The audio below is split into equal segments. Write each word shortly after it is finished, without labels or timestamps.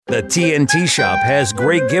The TNT Shop has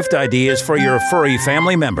great gift ideas for your furry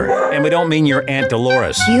family member. And we don't mean your Aunt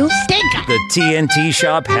Dolores. You stink! The TNT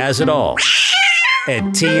Shop has it all at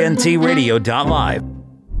TNTRadio.live.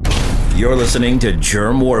 You're listening to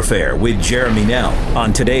Jerm Warfare with Jeremy Nell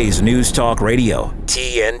on today's News Talk Radio,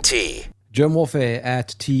 TNT. Jerm Warfare at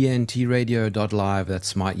TNTRadio.live.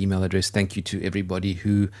 That's my email address. Thank you to everybody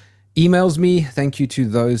who emails me. Thank you to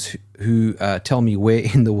those who tell me where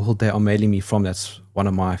in the world they are mailing me from. That's one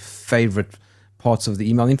of my favorite parts of the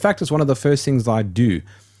email. In fact, it's one of the first things I do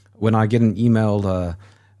when I get an email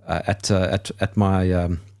at my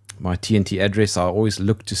my TNT address. I always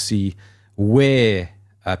look to see where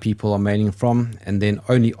people are mailing from, and then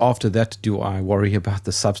only after that do I worry about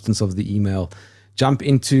the substance of the email. Jump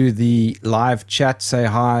into the live chat, say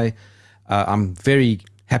hi. I'm very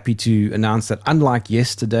happy to announce that unlike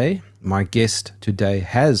yesterday, my guest today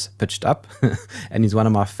has pitched up and he's one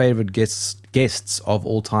of my favorite guests of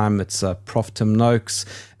all time. It's Prof. Tim Noakes.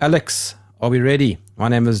 Alex, are we ready? My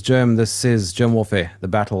name is Jerm. This is Jerm Warfare, the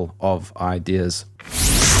battle of ideas.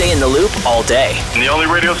 Stay in the loop all day. And the only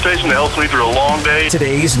radio station that helps me through a long day.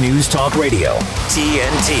 Today's News Talk Radio,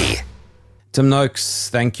 TNT. Tim Noakes,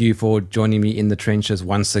 thank you for joining me in the trenches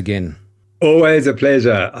once again. Always a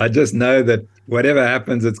pleasure. I just know that whatever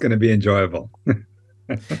happens, it's going to be enjoyable.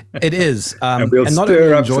 It is. And we'll and not stir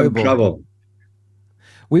only up some enjoyable. trouble.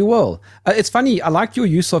 We will. It's funny. I like your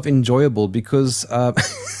use of enjoyable because the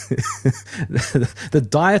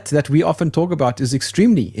diet that we often talk about is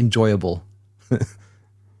extremely enjoyable.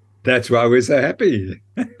 That's why we're so happy.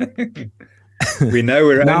 We know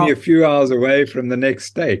we're Now, only a few hours away from the next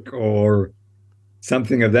steak or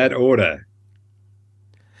something of that order.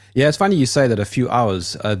 Yeah, it's funny you say that, a few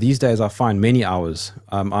hours. These days I find many hours.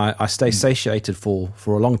 I stay satiated for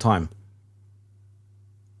a long time.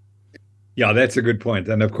 Yeah, that's a good point.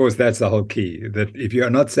 And of course, that's the whole key, that if you're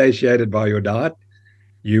not satiated by your diet,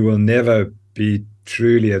 you will never be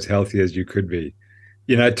truly as healthy as you could be.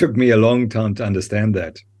 You know, it took me a long time to understand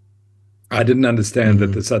that. I didn't understand that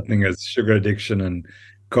there's such thing as sugar addiction and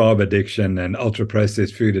carb addiction and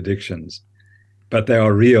ultra-processed food addictions, but they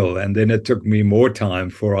are real. And then it took me more time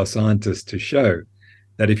for our scientists to show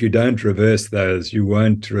that if you don't reverse those, you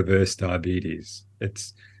won't reverse diabetes.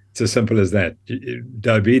 It's as simple as that.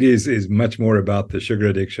 Diabetes is much more about the sugar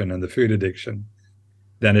addiction and the food addiction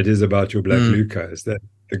than it is about your blood glucose. That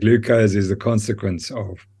the glucose is the consequence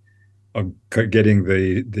of getting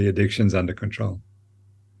the addictions under control.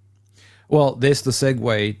 Well, there's the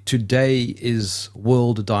segue. Today is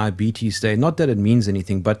World Diabetes Day. Not that it means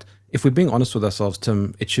anything, but if we're being honest with ourselves,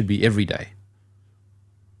 Tim, it should be every day.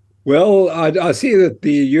 Well, I see that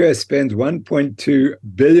the US spends $1.2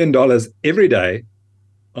 billion every day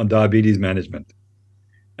on diabetes management,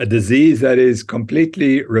 a disease that is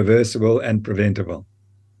completely reversible and preventable.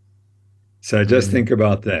 So just think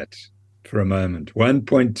about that for a moment.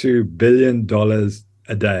 $1.2 billion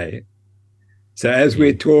a day. So as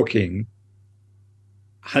we're talking,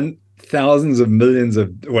 hundreds of millions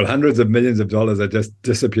of dollars are just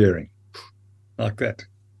disappearing like that.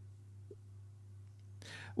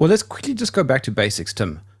 Well, let's quickly just go back to basics,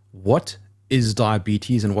 Tim. What is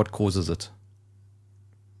diabetes and what causes it?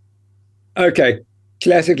 Okay,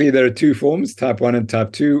 classically there are two forms, type 1 and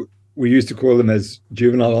type 2. We used to call them as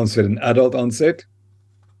juvenile onset and adult onset.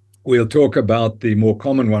 We'll talk about the more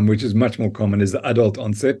common one, which is much more common, is the adult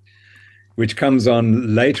onset, which comes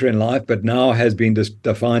on later in life, but now has been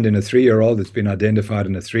defined in a 3-year-old. It's been identified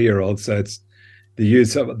in a 3-year-old. So it's the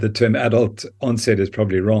use of the term adult onset is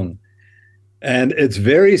probably wrong. And it's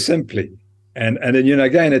very simply, and you know,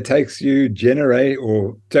 again, it took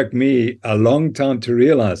me a long time to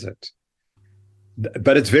realize it.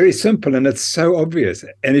 But it's very simple and it's so obvious.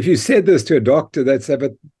 And if you said this to a doctor, they'd say,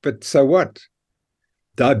 but so what?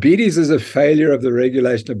 Diabetes is a failure of the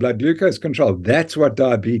regulation of blood glucose control. That's what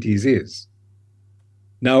diabetes is.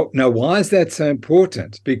 Now, why is that so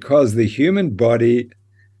important? Because the human body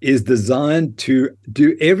is designed to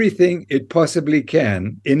do everything it possibly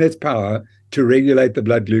can in its power to regulate the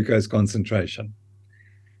blood glucose concentration.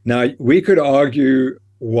 Now, we could argue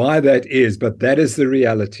why that is, but that is the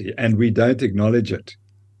reality, and we don't acknowledge it.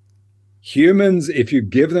 Humans, if you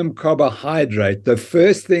give them carbohydrate, the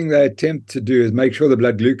first thing they attempt to do is make sure the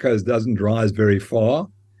blood glucose doesn't rise very far.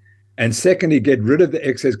 And secondly, get rid of the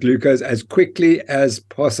excess glucose as quickly as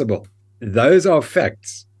possible. Those are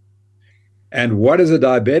facts. And what is a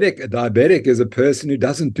diabetic? A diabetic is a person who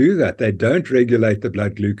doesn't do that. They don't regulate the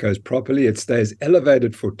blood glucose properly. It stays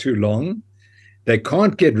elevated for too long. They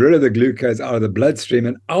can't get rid of the glucose out of the bloodstream.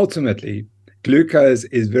 And ultimately, glucose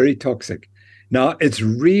is very toxic. Now, it's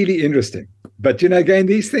really interesting. But, you know, again,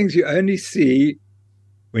 these things you only see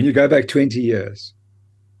when you go back 20 years.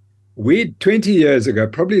 20 years ago,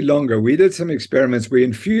 probably longer, we did some experiments. We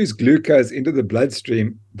infused glucose into the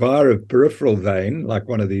bloodstream via a peripheral vein, like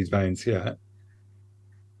one of these veins here,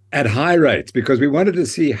 at high rates, because we wanted to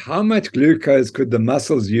see how much glucose could the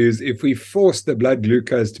muscles use if we forced the blood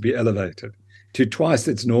glucose to be elevated to twice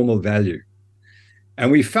its normal value. And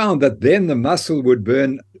we found that then the muscle would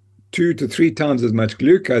burn 2 to 3 times as much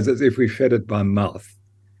glucose as if we fed it by mouth.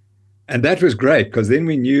 And that was great, because then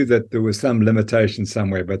we knew that there was some limitation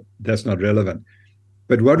somewhere, but that's not relevant.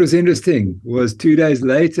 But what was interesting was 2 days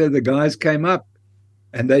later, the guys came up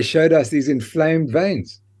and they showed us these inflamed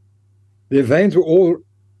veins. Their veins were all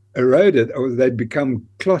eroded, or they'd become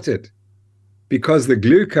clotted, because the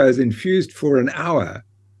glucose infused for an hour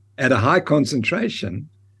at a high concentration,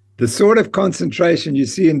 the sort of concentration you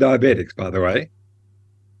see in diabetics, by the way,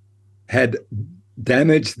 had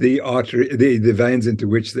damaged the artery, the veins into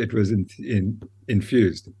which it was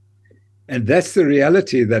infused. And that's the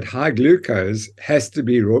reality, that high glucose has to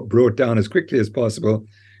be brought down as quickly as possible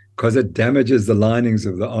because it damages the linings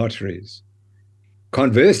of the arteries.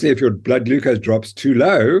 Conversely, if your blood glucose drops too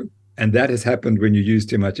low, and that has happened when you use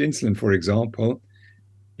too much insulin, for example,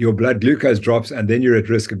 your blood glucose drops and then you're at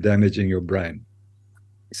risk of damaging your brain.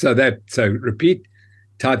 So repeat,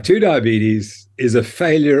 type 2 diabetes is a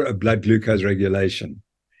failure of blood glucose regulation.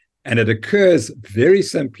 And it occurs very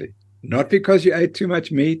simply, not because you ate too much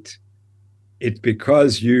meat, it's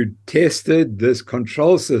because you tested this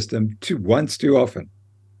control system once too often.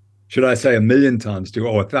 Should I say 1,000,000 times too,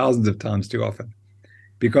 or thousands of times too often?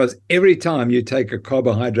 Because every time you take a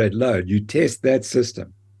carbohydrate load, you test that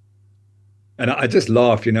system. And I just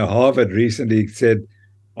laughed, Harvard recently said,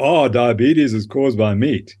 diabetes is caused by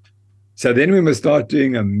meat. So then we must start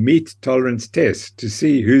doing a meat tolerance test to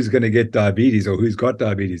see who's going to get diabetes or who's got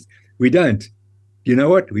diabetes. We don't. You know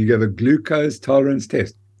what? We give a glucose tolerance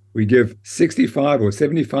test. We give 65 or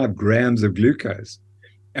 75 grams of glucose,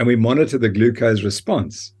 and we monitor the glucose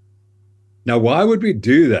response. Now, why would we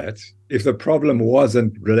do that if the problem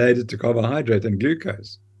wasn't related to carbohydrate and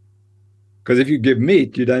glucose? Because if you give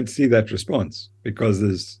meat, you don't see that response because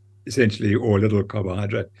there's essentially or little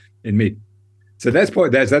carbohydrate in meat. So that's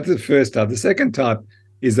the first type. The second type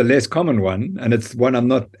is the less common one, and it's one I'm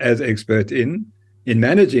not as expert in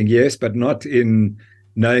managing, yes, but not in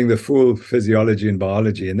knowing the full physiology and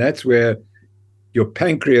biology. And that's where your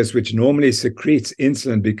pancreas, which normally secretes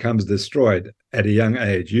insulin, becomes destroyed at a young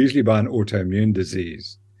age, usually by an autoimmune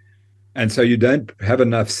disease. And so you don't have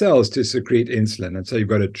enough cells to secrete insulin. And so you've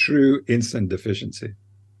got a true insulin deficiency.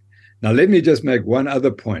 Now, let me just make one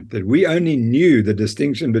other point, that we only knew the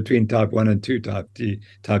distinction between type 1 and 2 type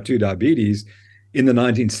 2 diabetes in the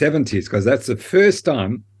 1970s, because that's the first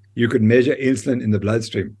time you could measure insulin in the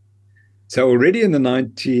bloodstream. So already in the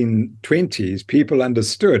 1920s, people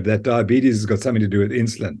understood that diabetes has got something to do with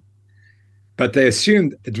insulin. But they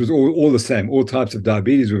assumed it was all the same. All types of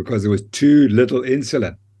diabetes were because there was too little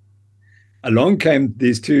insulin. Along came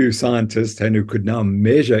these two scientists who could now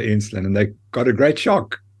measure insulin, and they got a great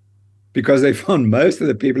shock because they found most of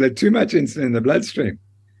the people had too much insulin in the bloodstream.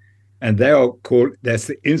 And that's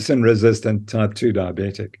the insulin-resistant type 2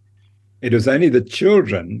 diabetic. It was only the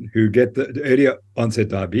children who get the earlier onset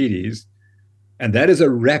diabetes, and that is a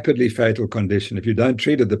rapidly fatal condition. If you don't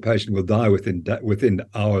treat it, the patient will die within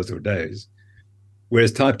hours or days.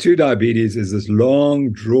 Whereas type 2 diabetes is this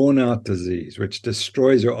long, drawn-out disease which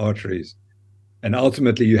destroys your arteries, and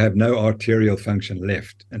ultimately you have no arterial function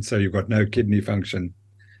left. And so you've got no kidney function,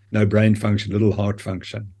 no brain function, little heart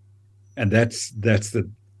function. And it's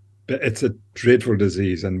a dreadful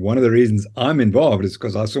disease. And one of the reasons I'm involved is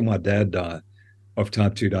because I saw my dad die of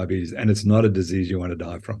type 2 diabetes, and it's not a disease you want to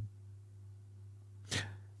die from.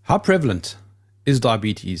 How prevalent is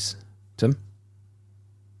diabetes, Tim?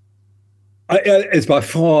 It's by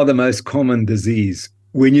far the most common disease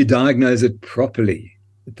when you diagnose it properly.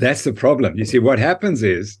 That's the problem. You see, what happens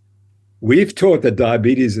is we've taught that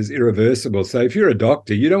diabetes is irreversible. So if you're a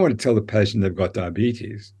doctor, you don't want to tell the patient they've got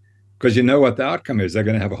diabetes because you know what the outcome is. They're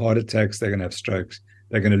going to have heart attacks, they're going to have strokes,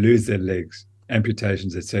 they're going to lose their legs,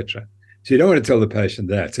 amputations, etc. So you don't want to tell the patient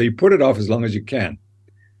that. So you put it off as long as you can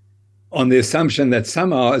on the assumption that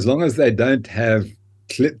somehow, as long as they don't have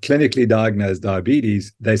clinically diagnosed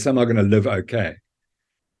diabetes, they somehow going to live okay.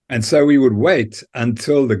 And so we would wait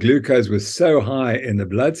until the glucose was so high in the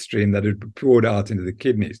bloodstream that it poured out into the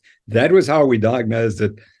kidneys. That was how we diagnosed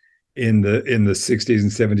it in the 60s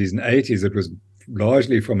and 70s and 80s. It was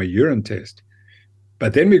largely from a urine test.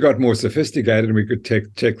 But then we got more sophisticated and we could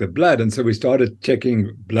check the blood. And so we started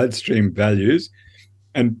checking bloodstream values,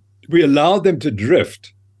 and we allowed them to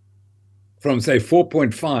drift from, say,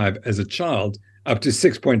 4.5 as a child up to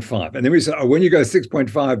 6.5. And then we say, oh, when you go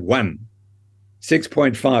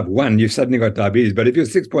 6.51, you've suddenly got diabetes. But if you're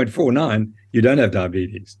 6.49, you don't have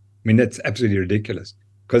diabetes. I mean, that's absolutely ridiculous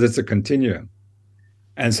because it's a continuum.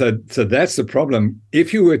 And so that's the problem.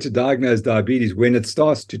 If you were to diagnose diabetes when it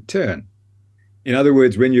starts to turn, in other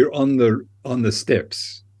words, when you're on the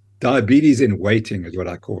steps, diabetes in waiting is what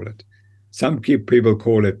I call it. Some people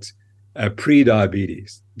call it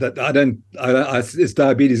pre-diabetes. That it's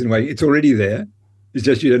diabetes in waiting. It's already there. It's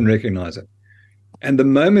just you didn't recognize it. And the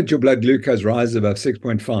moment your blood glucose rises above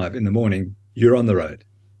 6.5 in the morning, you're on the road.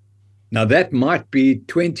 Now, that might be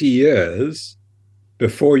 20 years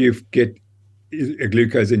before you get a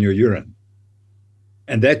glucose in your urine.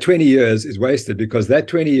 And that 20 years is wasted because that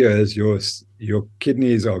 20 years, your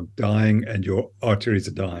kidneys are dying and your arteries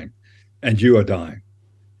are dying and you are dying.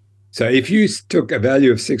 So if you took a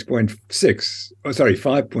value of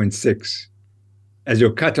 5.6 as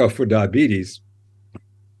your cutoff for diabetes,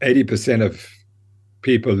 80% of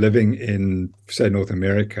people living in, say, North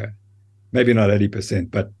America, maybe not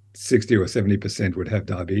 80%, but 60 or 70% would have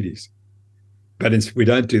diabetes. But we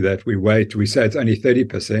don't do that. We wait. We say it's only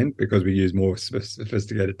 30% because we use more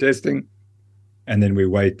sophisticated testing. And then we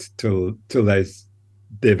wait till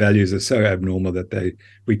their values are so abnormal that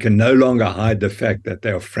we can no longer hide the fact that they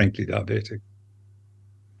are frankly diabetic.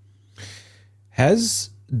 Has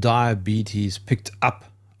diabetes picked up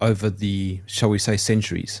over the, shall we say,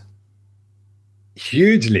 centuries?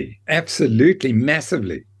 Hugely, absolutely,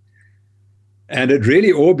 massively. And it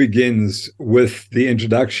really all begins with the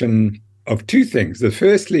introduction of two things. The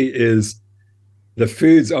firstly is the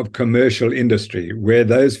foods of commercial industry, where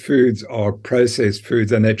those foods are processed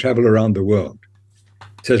foods and they travel around the world.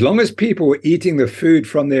 So as long as people were eating the food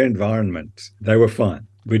from their environment, they were fine.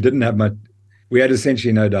 We didn't have much, we had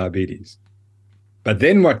essentially no diabetes. But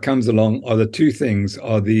then what comes along are the two things,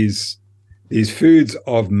 are these foods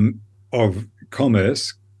of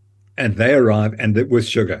commerce, and they arrive with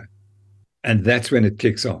sugar. And that's when it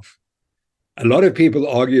kicks off. A lot of people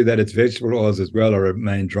argue that it's vegetable oils as well are a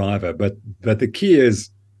main driver, but the key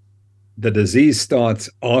is the disease starts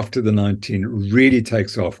really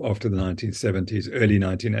takes off after the 1970s, early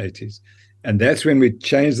 1980s. And that's when we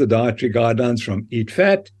changed the dietary guidelines from eat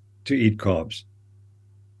fat to eat carbs.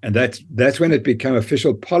 And that's when it became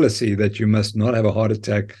official policy that you must not have a heart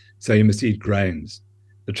attack, so you must eat grains.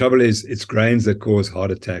 The trouble is it's grains that cause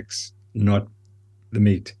heart attacks, not the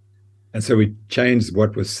meat. And so we changed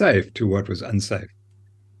what was safe to what was unsafe.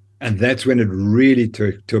 And that's when it really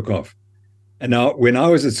took off. And now, when I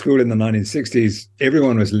was at school in the 1960s,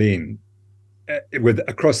 everyone was lean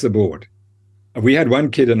across the board. We had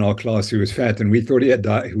one kid in our class who was fat, and we thought he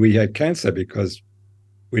had cancer because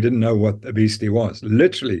we didn't know what obesity was.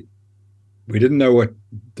 Literally, we didn't know what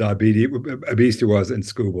obesity was in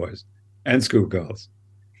schoolboys and schoolgirls.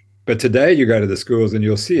 But today you go to the schools and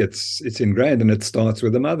you'll see it's ingrained, and it starts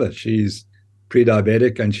with the mother. She's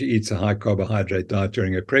pre-diabetic and she eats a high carbohydrate diet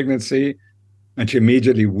during her pregnancy, and she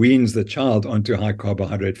immediately weans the child onto high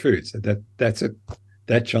carbohydrate foods. That's it.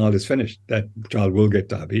 That child is finished. That child will get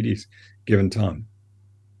diabetes given time.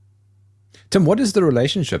 Tim, what is the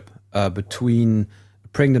relationship between a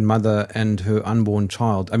pregnant mother and her unborn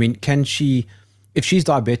child? I mean, if she's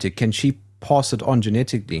diabetic, can she pass it on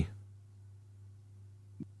genetically?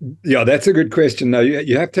 Yeah, that's a good question. No,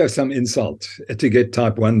 you have to have some insult to get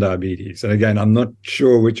type 1 diabetes. And again, I'm not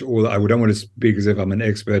sure I don't want to speak as if I'm an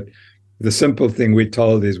expert. The simple thing we're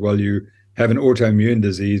told is, well, you have an autoimmune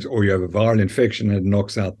disease or you have a viral infection and it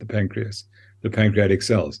knocks out the pancreas, the pancreatic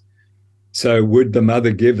cells. So would the mother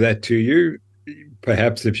give that to you?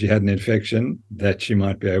 Perhaps if she had an infection, that she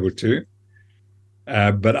might be able to.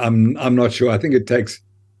 But I'm not sure. I think it takes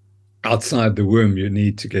outside the womb, you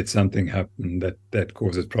need to get something happen that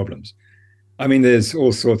causes problems. I mean, there's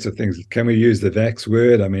all sorts of things. Can we use the vax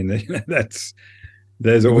word? I mean,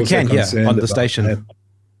 there's also concerns on the station.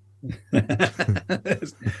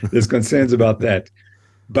 there's concerns about that.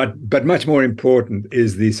 But much more important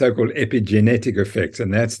is the so-called epigenetic effects,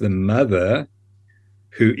 and that's the mother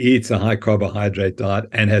who eats a high carbohydrate diet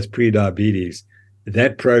and has pre-diabetes.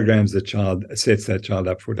 That programs the child, sets that child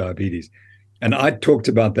up for diabetes. And I talked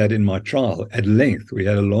about that in my trial at length. We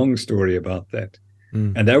had a long story about that.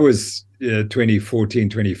 And that was 2014,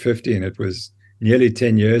 2015. It was nearly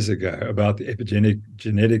 10 years ago, about the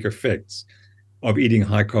epigenetic effects of eating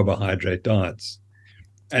high carbohydrate diets.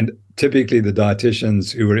 And typically the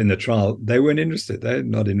dietitians who were in the trial, they weren't interested. They're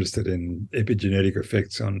not interested in epigenetic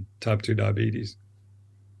effects on type 2 diabetes.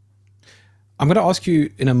 I'm going to ask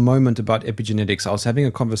you in a moment about epigenetics. I was having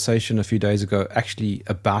a conversation a few days ago actually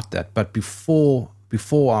about that. But before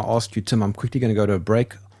I ask you, Tim, I'm quickly going to go to a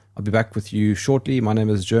break. I'll be back with you shortly. My name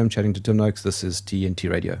is Jerm, chatting to Tim Noakes. This is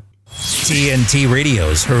TNT Radio. TNT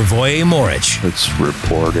Radio's Hervoy Morich. It's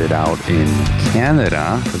reported out in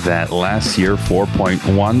Canada that last year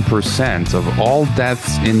 4.1% of all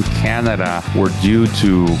deaths in Canada were due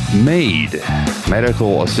to MAID,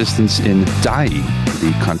 medical assistance in dying,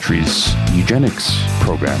 the country's eugenics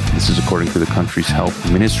program. This is according to the country's health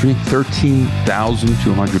ministry.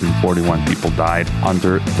 13,241 people died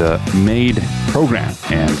under the MAID program.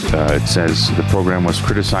 And it says the program was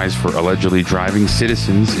criticized for allegedly driving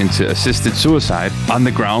citizens into assisted suicide on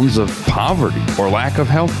the grounds of poverty or lack of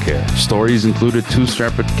health care. Stories included 2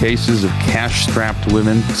 separate cases of cash-strapped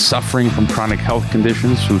women suffering from chronic health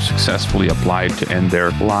conditions who successfully applied to end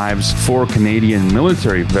their lives. 4 Canadian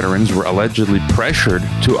military veterans were allegedly pressured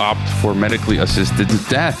to opt for medically assisted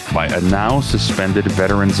death by a now suspended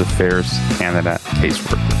Veterans Affairs Canada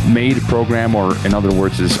caseworker. MAID program, or in other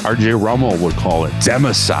words, as R.J. Rummel would call it,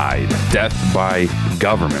 democide, death by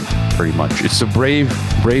government, pretty much. It's a brave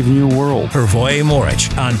new world. Hervoy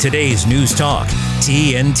Morich on today's News Talk,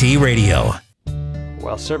 TNT Radio.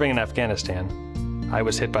 While serving in Afghanistan, I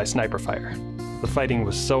was hit by sniper fire. The fighting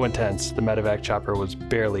was so intense, the medevac chopper was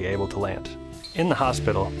barely able to land. In the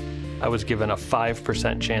hospital, I was given a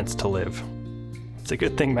 5% chance to live. It's a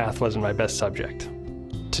good thing math wasn't my best subject.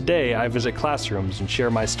 Today, I visit classrooms and share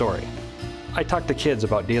my story. I talk to kids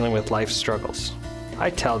about dealing with life's struggles. I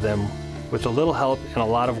tell them, with a little help and a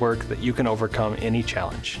lot of work, that you can overcome any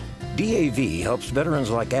challenge. DAV helps veterans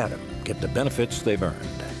like Adam get the benefits they've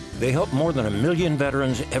earned. They help more than 1 million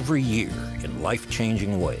veterans every year in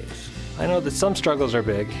life-changing ways. I know that some struggles are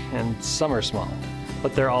big and some are small,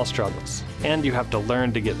 but they're all struggles, and you have to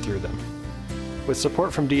learn to get through them. With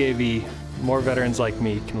support from DAV, more veterans like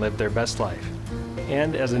me can live their best life.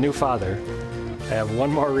 And as a new father, I have one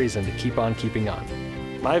more reason to keep on keeping on.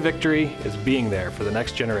 My victory is being there for the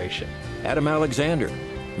next generation. Adam Alexander,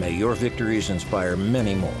 may your victories inspire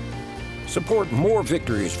many more. Support more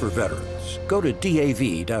victories for veterans. Go to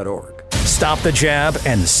DAV.org. Stop the jab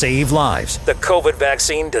and save lives. The COVID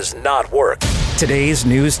vaccine does not work. Today's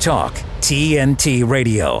News Talk, TNT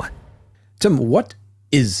Radio. Tim, what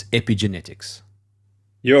is epigenetics?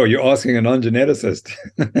 You're asking a non-geneticist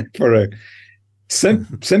for a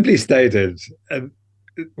simply stated.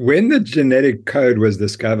 When the genetic code was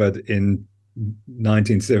discovered in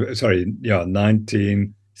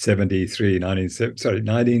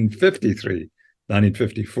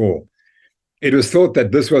 1954, it was thought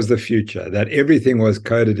that this was the future, that everything was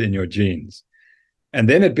coded in your genes. And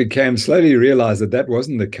then it became slowly realized that that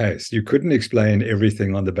wasn't the case. You couldn't explain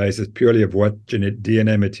everything on the basis purely of what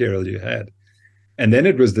DNA material you had. And then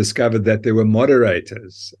it was discovered that there were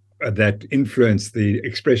moderators that influenced the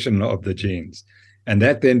expression of the genes. And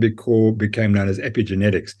that then became known as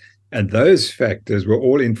epigenetics. And those factors were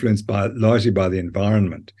all influenced largely by the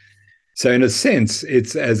environment. So in a sense,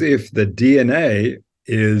 it's as if the DNA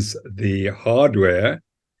is the hardware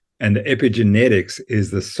and the epigenetics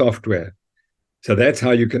is the software. So that's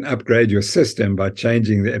how you can upgrade your system, by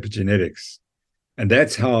changing the epigenetics. And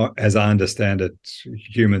that's how, as I understand it,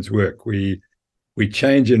 humans work. We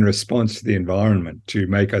change in response to the environment to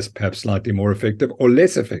make us perhaps slightly more effective or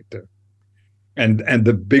less effective. And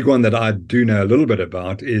the big one that I do know a little bit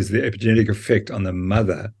about is the epigenetic effect on the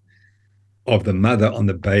mother on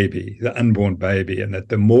the baby, the unborn baby, and that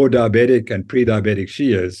the more diabetic and pre-diabetic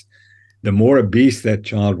she is, the more obese that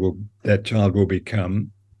child will become,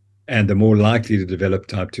 and the more likely to develop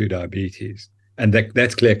type 2 diabetes. And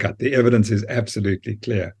that's clear-cut. The evidence is absolutely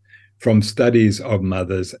clear from studies of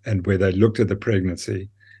mothers, and where they looked at the pregnancy,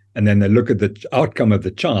 and then they look at the outcome of the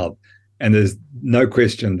child, and there's no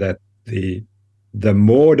question that the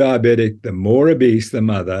more diabetic, the more obese the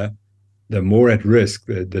mother, the more at risk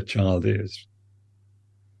the child is.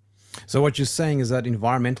 So what you're saying is that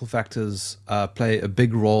environmental factors play a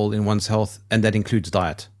big role in one's health, and that includes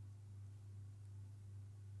diet.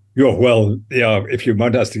 If you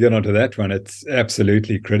want us to get onto that one, it's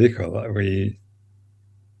absolutely critical.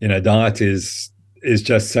 Diet is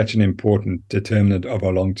just such an important determinant of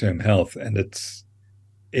our long-term health, and it's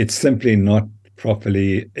simply not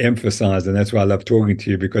properly emphasized. And that's why I love talking to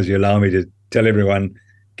you, because you allow me to tell everyone,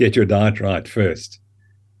 get your diet right first,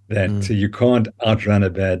 that you can't outrun a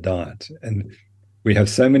bad diet. And we have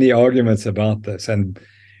so many arguments about this, and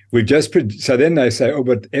so then they say, oh,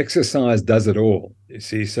 but exercise does it all, you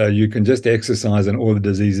see, so you can just exercise and all the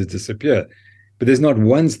diseases disappear. But there's not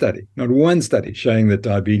one study showing that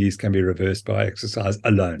diabetes can be reversed by exercise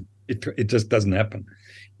alone. It just doesn't happen.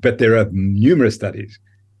 But there are numerous studies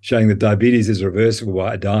showing that diabetes is reversible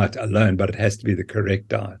by a diet alone, but it has to be the correct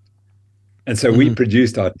diet. And so we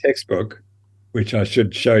produced our textbook, which I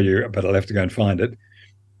should show you, but I'll have to go and find it.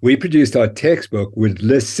 We produced our textbook with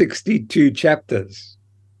list 62 chapters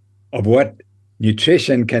of what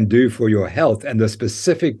nutrition can do for your health and the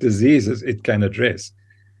specific diseases it can address.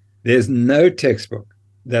 There's no textbook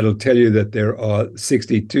that'll tell you that there are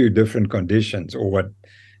 62 different conditions or what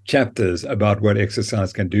chapters about what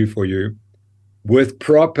exercise can do for you with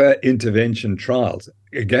proper intervention trials.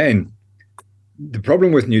 Again, the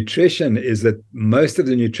problem with nutrition is that most of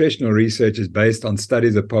the nutritional research is based on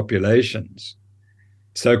studies of populations,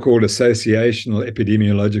 so-called associational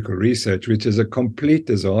epidemiological research, which is a complete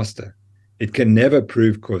disaster. It can never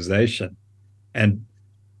prove causation. And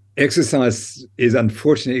exercise is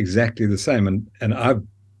unfortunately exactly the same. And I've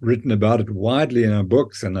written about it widely in our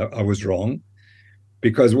books, and I was wrong,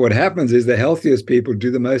 because what happens is the healthiest people do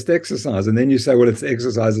the most exercise. And then you say, well, it's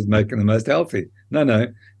exercise is making them most healthy. No,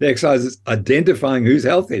 the exercise is identifying who's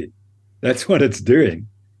healthy. That's what it's doing.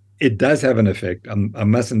 It does have an effect. I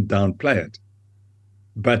mustn't downplay it.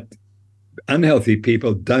 But unhealthy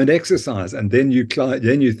people don't exercise. And then you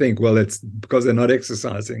think, well, it's because they're not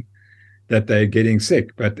exercising that they're getting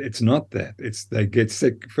sick. But it's not that. It's they get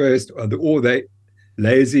sick first, or they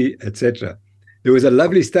lazy, etc. There was a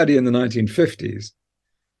lovely study in the 1950s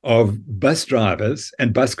of bus drivers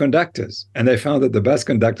and bus conductors, and they found that the bus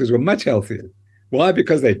conductors were much healthier. Why?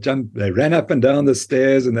 Because they ran up and down the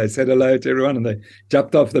stairs, and they said hello to everyone, and they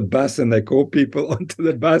jumped off the bus, and they called people onto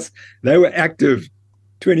the bus. They were active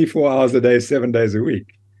 24 hours a day, 7 days a week,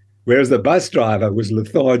 whereas the bus driver was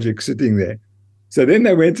lethargic sitting there. So then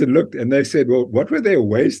they went and looked, and they said, well, what were their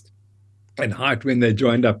waist and height when they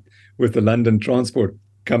joined up with the London Transport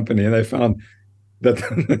Company? And they found that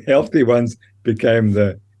the healthy ones became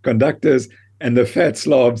the conductors, and the fat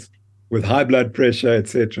slobs with high blood pressure,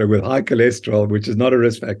 etc., with high cholesterol, which is not a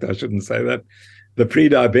risk factor, I shouldn't say that, the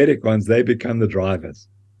pre-diabetic ones, they become the drivers.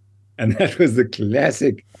 And that was the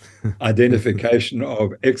classic identification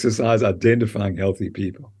of exercise identifying healthy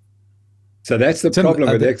people. So that's the problem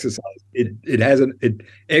with exercise.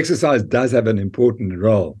 Exercise does have an important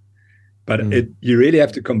role, but you really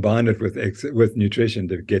have to combine it with nutrition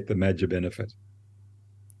to get the major benefit.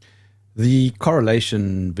 The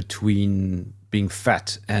correlation between being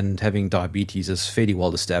fat and having diabetes is fairly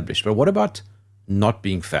well established. But what about not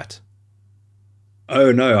being fat?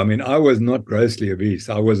 Oh, no. I mean, I was not grossly obese.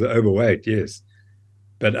 I was overweight, yes.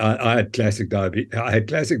 But I had classic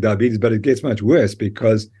diabetes, but it gets much worse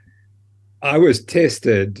because I was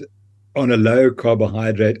tested on a low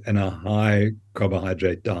carbohydrate and a high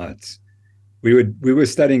carbohydrate diets. We were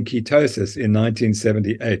studying ketosis in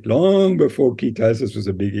 1978, long before ketosis was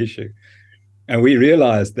a big issue. And we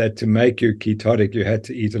realized that to make you ketotic, you had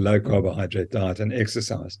to eat a low carbohydrate diet and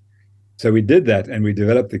exercise. So we did that, and we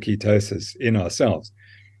developed the ketosis in ourselves.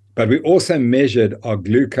 But we also measured our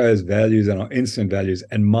glucose values and our insulin values,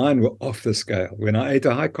 and mine were off the scale when I ate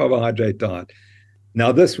a high carbohydrate diet. Now,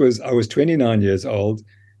 I was 29 years old.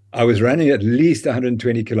 I was running at least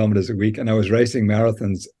 120 kilometers a week, and I was racing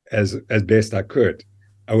marathons as best I could.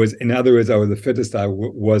 In other words, I was the fittest I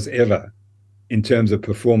was ever in terms of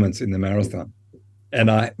performance in the marathon. And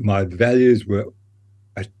my values were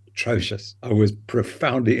atrocious. I was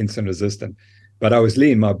profoundly insulin resistant, but I was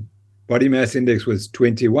lean. My body mass index was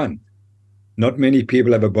 21. Not many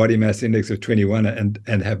people have a body mass index of 21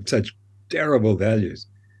 and have such terrible values.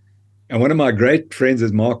 And one of my great friends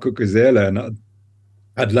is Mark Cucuzella, and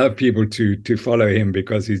I'd love people to follow him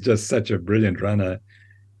because he's just such a brilliant runner.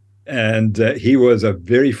 And he was a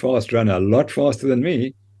very fast runner, a lot faster than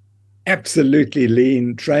me, absolutely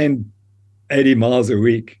lean, trained 80 miles a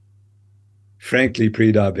week, frankly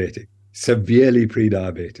pre-diabetic, severely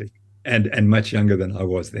pre-diabetic, and much younger than I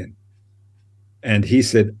was then. And he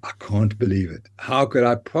said, I can't believe it. How could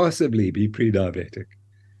I possibly be pre-diabetic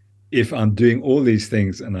if I'm doing all these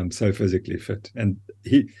things and I'm so physically fit? And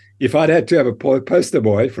if I'd had to have a poster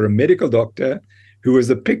boy for a medical doctor who was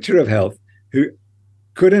a picture of health, who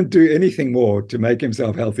couldn't do anything more to make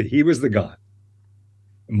himself healthy, he was the guy.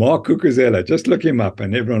 Mark Cucuzella, just look him up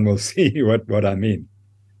and everyone will see what I mean.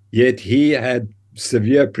 Yet he had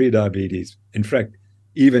severe prediabetes. In fact,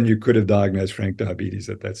 even you could have diagnosed frank diabetes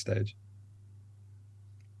at that stage.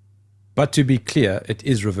 But to be clear, it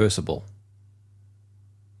is reversible.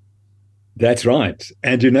 That's right.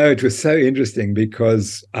 And it was so interesting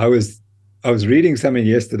because I was reading something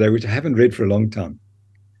yesterday, which I haven't read for a long time.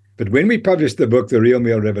 But when we published the book, The Real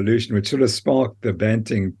Meal Revolution, which sort of sparked the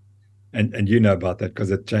Banting, and you know about that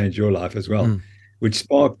because it changed your life as well, which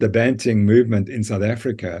sparked the Banting movement in South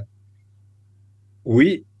Africa,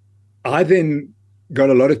 I then got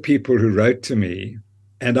a lot of people who wrote to me,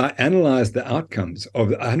 and I analyzed the outcomes of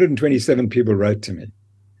 127 people wrote to me.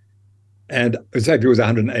 And exactly it was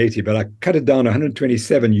 180, but I cut it down to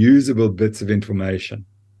 127 usable bits of information.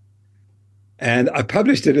 And I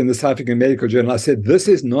published it in the Scientific and Medical Journal. I said, this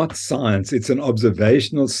is not science. It's an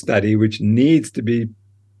observational study which needs to be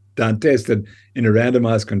tested in a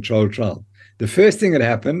randomized controlled trial. The first thing that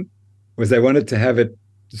happened was they wanted to have it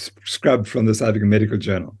scrubbed from the Scientific and Medical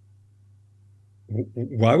Journal.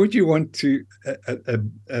 Why would you want to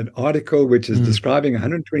an article which is describing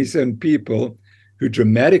 127 people who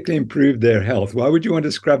dramatically improved their health? Why would you want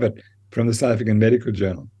to scrub it from the Scientific and Medical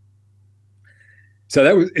Journal?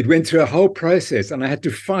 So it went through a whole process, and I had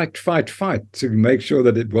to fight to make sure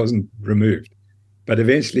that it wasn't removed. But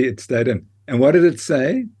eventually it stayed in. And what did it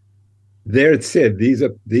say? There it said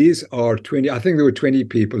these are 20. I think there were 20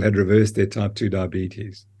 people had reversed their type 2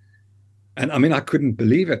 diabetes. And I mean, I couldn't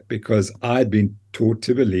believe it because I'd been taught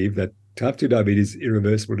to believe that type 2 diabetes is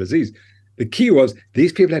irreversible disease. The key was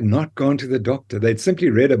these people had not gone to the doctor. They'd simply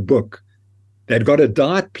read a book. They'd got a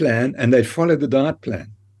diet plan and they'd followed the diet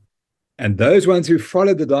plan. And those ones who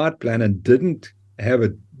followed the diet plan and didn't have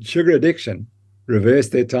a sugar addiction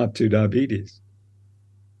reversed their type 2 diabetes.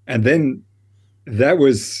 And then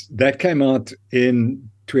that came out in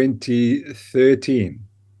 2013.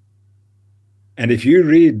 And if you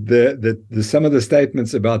read the some of the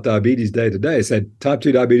statements about diabetes day to day, it said type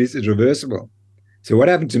 2 diabetes is reversible. So what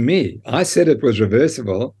happened to me? I said it was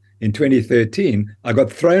reversible in 2013. I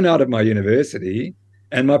got thrown out of my university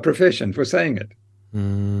and my profession for saying it.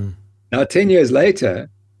 Now, 10 years later,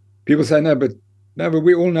 people say, no, but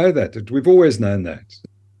we all know that. We've always known that.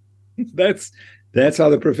 That's how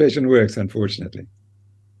the profession works, unfortunately.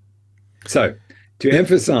 So to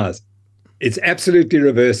emphasize, it's absolutely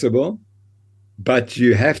reversible, but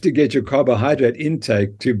you have to get your carbohydrate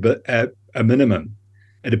intake to a minimum.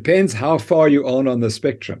 It depends how far you are on the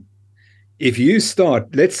spectrum. If you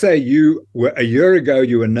start, let's say a year ago,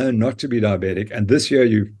 you were known not to be diabetic, and this year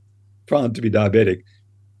you found to be diabetic,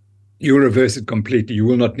 you will reverse it completely. You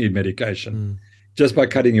will not need medication just by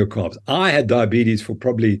cutting your carbs. I had diabetes for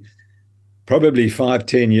probably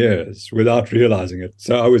 5-10 years without realizing it.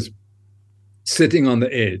 So I was sitting on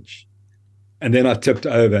the edge, and then I tipped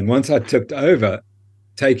over. And once I tipped over,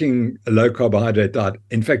 taking a low carbohydrate diet,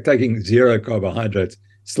 in fact, taking zero carbohydrates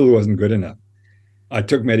still wasn't good enough. I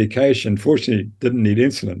took medication. Fortunately, didn't need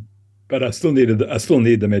insulin, but I still need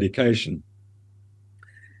the medication.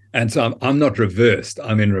 And so I'm not reversed.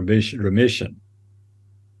 I'm in remission.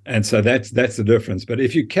 And so that's the difference. But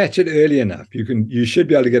if you catch it early enough, you should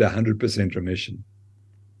be able to get 100% remission.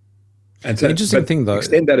 And so, interesting thing, though,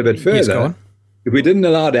 extend that a bit further. Yes, go on. If we didn't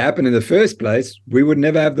allow it to happen in the first place, we would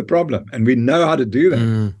never have the problem. And we know how to do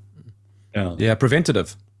that. Yeah,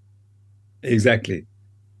 preventative. Exactly.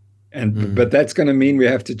 And but that's going to mean we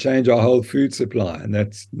have to change our whole food supply. And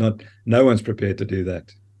no one's prepared to do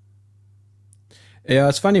that. Yeah,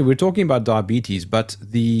 it's funny. We're talking about diabetes, but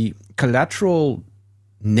the collateral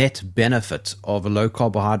net benefit of a low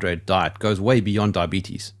carbohydrate diet goes way beyond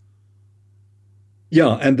diabetes.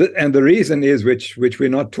 Yeah, and the reason is, which we're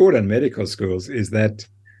not taught in medical schools, is that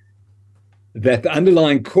the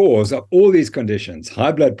underlying cause of all these conditions,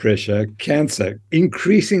 high blood pressure, cancer,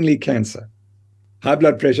 increasingly cancer, high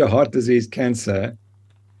blood pressure, heart disease, cancer,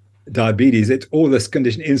 diabetes, it's all this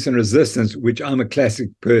condition, insulin resistance, which I'm a classic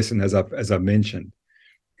person, as I've mentioned.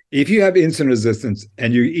 If you have insulin resistance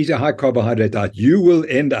and you eat a high carbohydrate diet, you will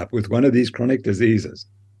end up with one of these chronic diseases.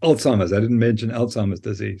 Alzheimer's, I didn't mention Alzheimer's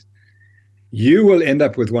disease. You will end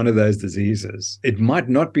up with one of those diseases. It might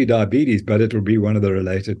not be diabetes, but it will be one of the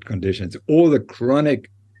related conditions. All the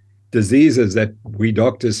chronic diseases that the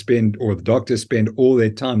doctors spend all their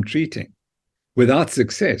time treating without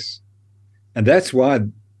success. And that's why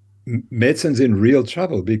medicine's in real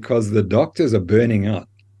trouble, because the doctors are burning out.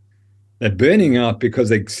 They're burning out because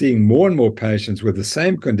they're seeing more and more patients with the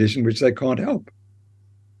same condition, which they can't help.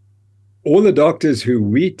 All the doctors who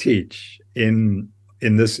we teach in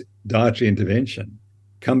this dietary intervention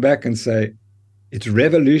come back and say, it's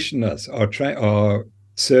revolutionized our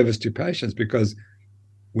service to patients, because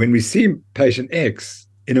when we see patient X,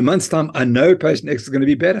 in a month's time, I know patient X is going to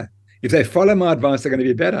be better. If they follow my advice, they're going to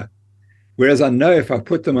be better. Whereas I know if I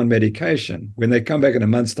put them on medication, when they come back in a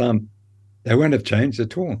month's time, they won't have changed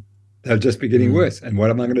at all. They'll just be getting worse. And what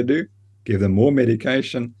am I going to do? Give them more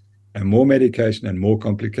medication and more medication and more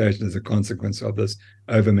complications as a consequence of this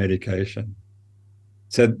over-medication.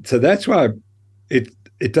 So that's why it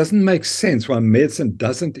doesn't make sense why medicine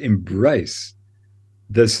doesn't embrace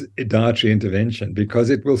this dietary intervention, because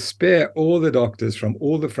it will spare all the doctors from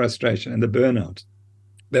all the frustration and the burnout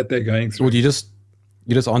that they're going through. Well, you just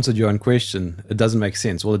answered your own question. It doesn't make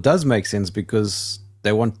sense. Well, it does make sense because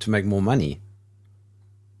they want to make more money.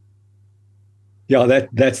 Yeah,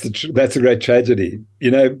 that's a great tragedy,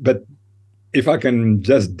 but if I can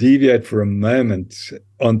just deviate for a moment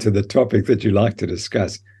onto the topic that you like to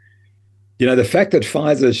discuss, the fact that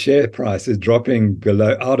Pfizer's share price is dropping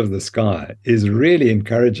below out of the sky is really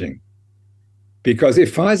encouraging, because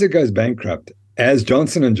if Pfizer goes bankrupt, as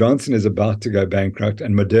Johnson & Johnson is about to go bankrupt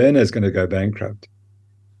and Moderna is going to go bankrupt,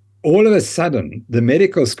 all of a sudden the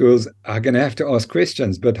medical schools are going to have to ask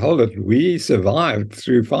questions. But hold it, we survived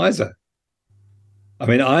through Pfizer. I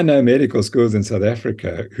mean, I know medical schools in South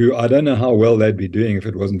Africa who I don't know how well they'd be doing if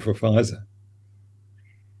it wasn't for Pfizer.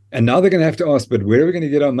 And now they're going to have to ask, but where are we going to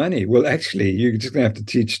get our money? Well, actually, you're just going to have to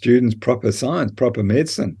teach students proper science, proper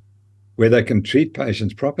medicine, where they can treat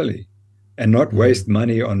patients properly and not waste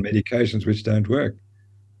money on medications which don't work.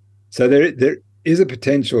 So there is a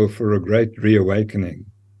potential for a great reawakening.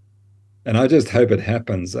 And I just hope it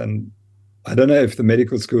happens. And I don't know if the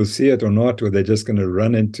medical schools see it or not, or they're just going to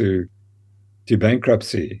run into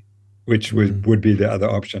bankruptcy, which would be the other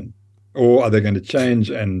option. Or are they going to change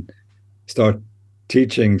and start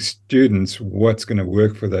teaching students what's going to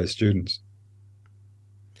work for those students?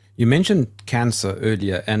 You mentioned cancer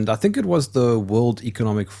earlier, and I think it was the World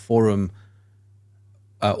Economic Forum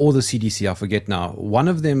or the CDC, I forget now. One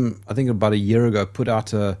of them, I think about a year ago, put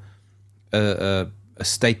out a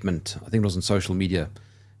statement, I think it was on social media,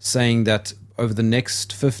 saying that over the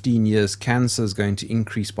next 15 years, cancer is going to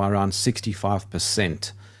increase by around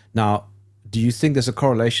 65%. Now, do you think there's a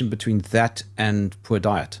correlation between that and poor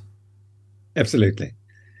diet? Absolutely.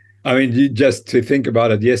 I mean, just to think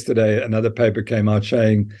about it, yesterday, another paper came out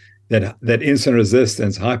saying that insulin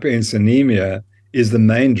resistance, hyperinsulinemia, is the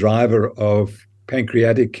main driver of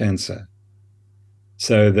pancreatic cancer.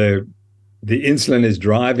 So the insulin is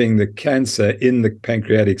driving the cancer in the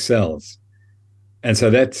pancreatic cells. And so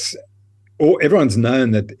everyone's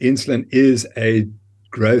known that insulin is a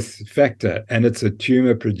growth factor and it's a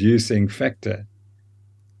tumor producing factor.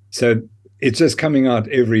 So it's just coming out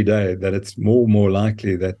every day that it's more and more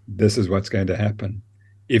likely that this is what's going to happen.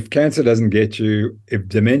 If cancer doesn't get you, if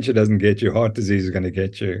dementia doesn't get you, heart disease is going to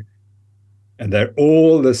get you. And they're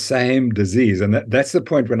all the same disease. And that's the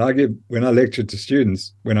point when I lectured to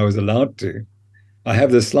students, when I was allowed to, I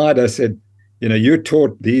have this slide. I said, you're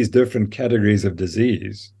taught these different categories of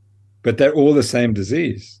disease, but they're all the same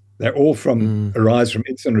disease. They're all arise from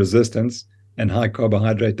insulin resistance and high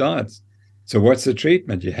carbohydrate diets. So what's the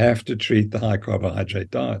treatment? You have to treat the high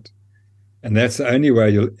carbohydrate diet. And that's the only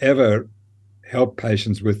way you'll ever help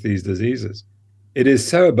patients with these diseases. It is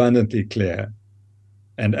so abundantly clear.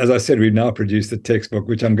 And as I said, we've now produced a textbook,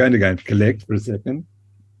 which I'm going to go and collect for a second.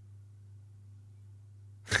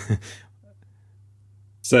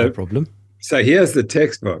 No problem. So here's the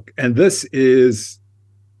textbook. And this is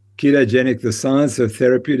Ketogenic, the Science of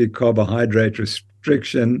Therapeutic Carbohydrate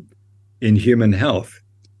Restriction in Human Health.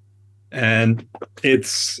 And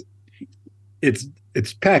it's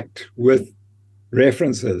packed with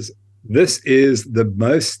references. This is the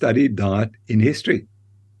most studied diet in history.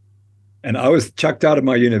 And I was chucked out of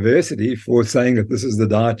my university for saying that this is the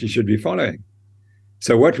diet you should be following.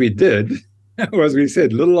 So what we did was we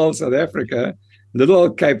said, little old South Africa, little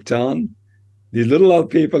old Cape Town, these little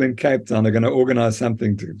old people in Cape Town are going to organize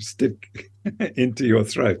something to stick into your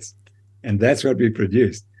throats. And that's what we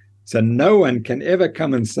produced. So no one can ever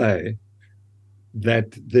come and say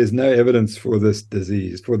that there's no evidence for this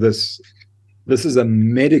disease, for this. This is a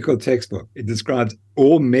medical textbook. It describes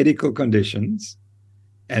all medical conditions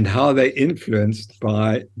and how they're influenced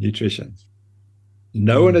by nutrition.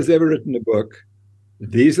 No one has ever written a book.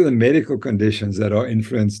 These are the medical conditions that are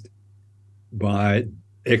influenced by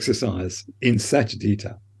exercise in such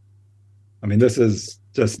detail. I mean, this is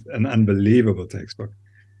just an unbelievable textbook.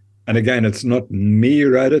 And again, it's not me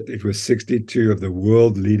who wrote it. It was 62 of the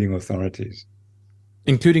world leading authorities.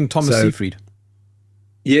 Including Thomas Seyfried.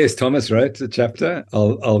 Yes, Thomas wrote a chapter.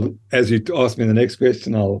 I'll as you ask me the next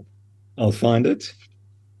question, I'll find it.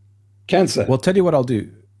 Cancer. Well, tell you what I'll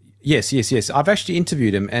do. Yes. I've actually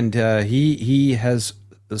interviewed him, and he has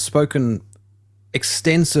spoken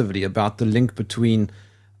extensively about the link between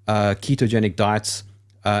ketogenic diets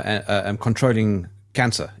and controlling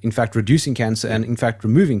cancer. In fact, reducing cancer and in fact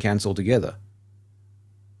removing cancer altogether.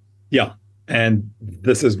 Yeah, and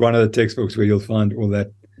this is one of the textbooks where you'll find all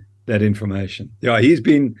that information. Yeah, he's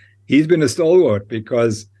been a stalwart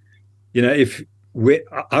because,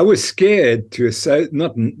 I was scared to say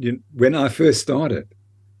when I first started,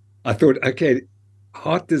 I thought, okay,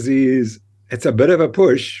 heart disease, it's a bit of a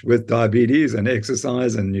push with diabetes and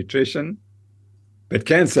exercise and nutrition, but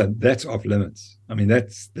cancer, that's off limits. I mean,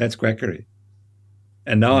 that's quackery.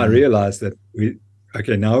 And now I realize that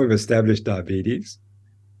now we've established diabetes.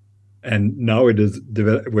 And now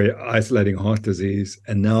we're isolating heart disease,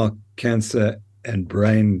 and now cancer and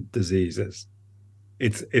brain diseases.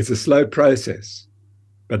 It's a slow process,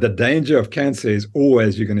 but the danger of cancer is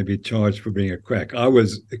always you're going to be charged for being a quack. I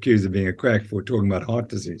was accused of being a quack for talking about heart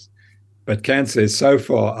disease, but cancer is so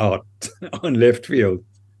far out on left field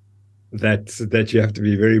that you have to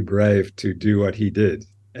be very brave to do what he did.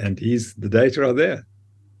 And the data are there.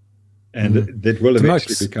 And that will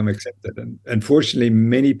eventually become accepted. And unfortunately,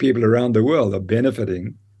 many people around the world are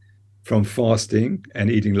benefiting from fasting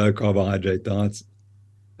and eating low carbohydrate diets,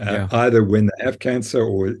 either when they have cancer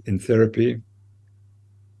or in therapy.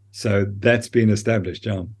 So that's been established,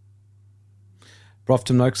 John. Prof.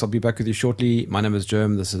 Tim Noakes, I'll be back with you shortly. My name is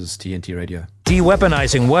Jerm. This is TNT Radio.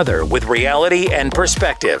 De-weaponizing weather with reality and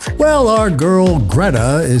perspective. Well, our girl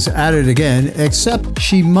Greta is at it again, except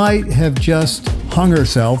she might have just hung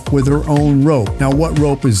herself with her own rope. Now, what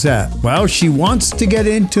rope is that? Well, she wants to get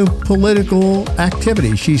into political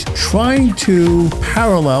activity. She's trying to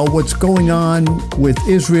parallel what's going on with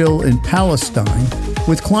Israel and Palestine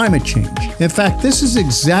with climate change. In fact, this is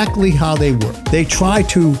exactly how they work. They try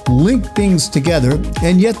to link things together,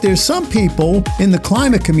 and yet there's some people in the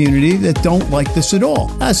climate community that don't like this at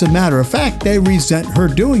all. As a matter of fact, they resent her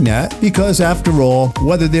doing that because, after all,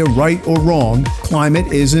 whether they're right or wrong,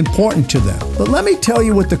 climate is important to them. But let me tell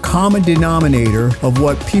you what the common denominator of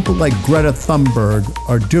what people like Greta Thunberg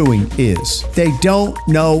are doing is. They don't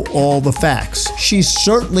know all the facts. She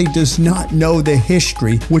certainly does not know the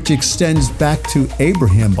history, which extends back to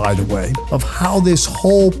Abraham, by the way, of how this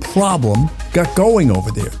whole problem got going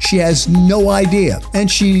over there. She has no idea.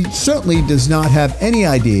 And she certainly does not have any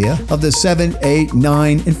idea of the 7, 8,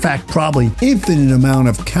 9, in fact, probably infinite amount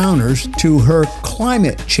of counters to her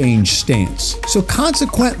climate change stance. So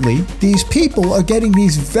consequently, these people are getting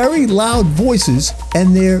these very loud voices,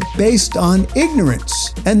 and they're based on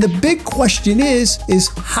ignorance. And the big question is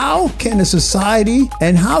how can a society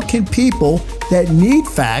and how can people that need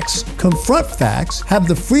facts, confront facts, have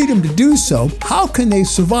the freedom to do so? How can they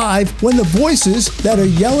survive when the voices that are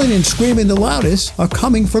yelling and screaming the loudest are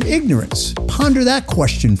coming from ignorance? Ponder that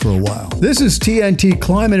question for a while. This is TNT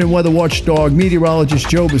climate and weather watchdog meteorologist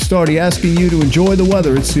Joe Bastardi asking you to enjoy the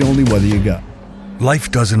weather. It's the only weather you got. Life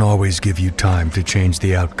doesn't always give you time to change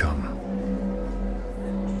the outcome.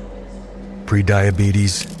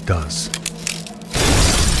 Prediabetes does.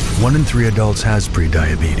 1 in 3 adults has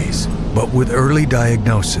prediabetes, but with early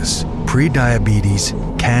diagnosis, prediabetes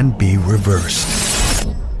can be reversed.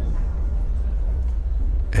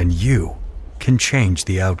 And you can change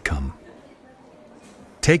the outcome.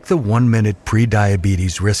 Take the 1-minute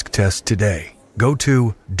prediabetes risk test today. Go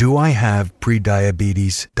to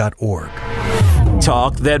doihaveprediabetes.org.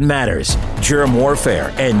 Talk that matters. Jerm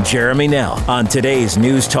Warfare and Jeremy Nell on today's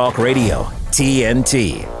News Talk Radio,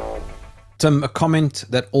 TNT. Tim, a comment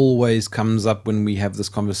that always comes up when we have this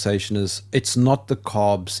conversation is, it's not the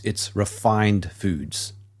carbs, it's refined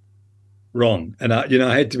foods. Wrong. And I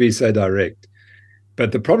hate to be so direct,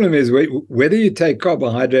 but the problem is whether you take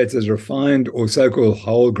carbohydrates as refined or so-called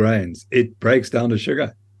whole grains, it breaks down to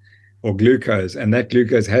sugar or glucose, and that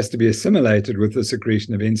glucose has to be assimilated with the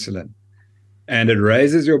secretion of insulin. And it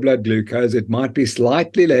raises your blood glucose. It might be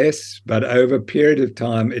slightly less, but over a period of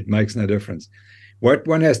time, it makes no difference. What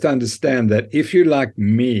one has to understand that if you're like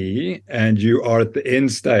me and you are at the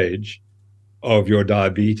end stage of your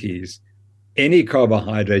diabetes, any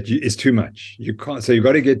carbohydrate is too much. You can't. So you've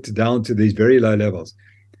got to get down to these very low levels.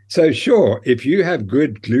 So sure, if you have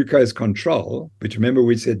good glucose control, which remember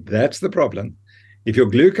we said that's the problem. If your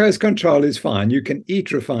glucose control is fine, you can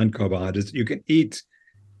eat refined carbohydrates, you can eat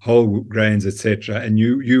whole grains, etc., and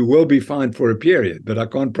you will be fine for a period. But I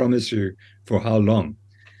can't promise you for how long.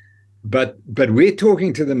 But we're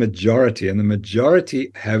talking to the majority, and the majority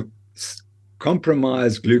have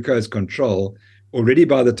compromised glucose control already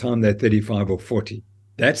by the time they're 35 or 40.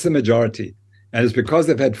 That's the majority. And it's because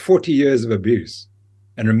they've had 40 years of abuse.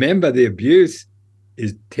 And remember, the abuse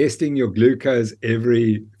is testing your glucose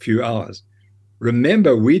every few hours.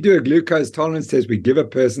 Remember, we do a glucose tolerance test. We give a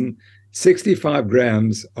person 65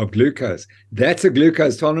 grams of glucose. That's a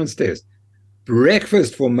glucose tolerance test.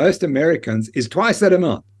 Breakfast for most Americans is twice that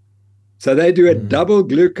amount. So they do a double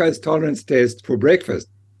glucose tolerance test for breakfast.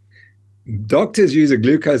 Doctors use a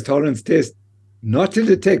glucose tolerance test not to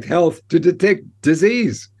detect health, to detect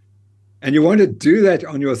disease. And you want to do that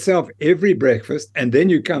on yourself every breakfast. And then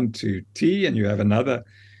you come to tea and you have another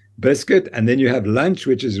biscuit. And then you have lunch,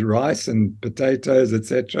 which is rice and potatoes,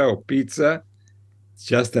 etc., or pizza. It's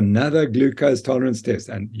just another glucose tolerance test.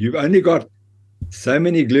 And you've only got so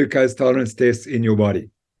many glucose tolerance tests in your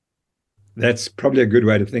body. That's probably a good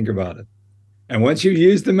way to think about it. And once you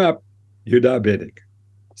use them up, you're diabetic.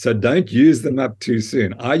 So don't use them up too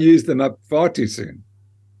soon. I used them up far too soon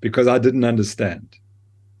because I didn't understand.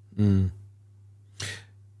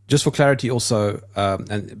 Just for clarity also,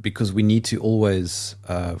 and because we need to always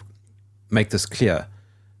make this clear,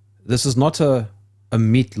 this is not a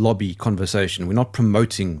meat lobby conversation. We're not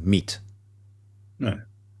promoting meat. No.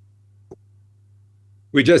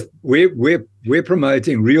 We're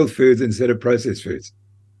promoting real foods instead of processed foods.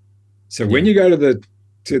 So when you go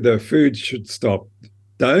to the food stop,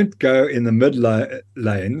 don't go in the mid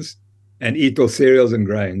lanes and eat all cereals and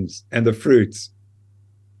grains and the fruits.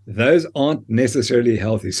 Those aren't necessarily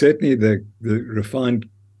healthy. Certainly the refined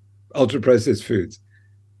ultra-processed foods.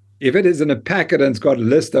 If it is in a packet and it's got a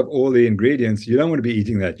list of all the ingredients, you don't want to be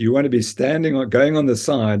eating that. You want to be going on the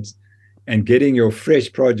sides and getting your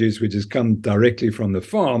fresh produce, which has come directly from the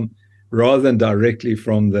farm rather than directly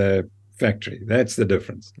from the factory. That's the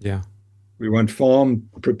difference. Yeah. We want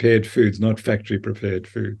farm-prepared foods, not factory-prepared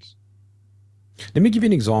foods. Let me give you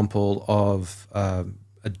an example of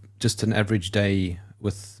just an average day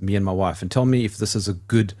with me and my wife, and tell me if this is a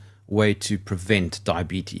good way to prevent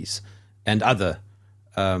diabetes and other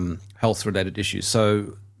health-related issues.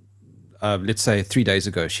 So let's say 3 days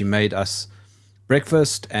ago, she made us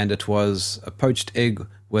breakfast, and it was a poached egg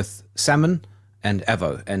with salmon and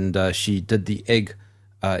avo, and she did the egg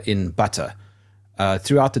in butter.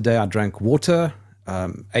 Throughout the day, I drank water,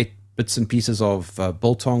 ate bits and pieces of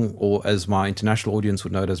biltong, or as my international audience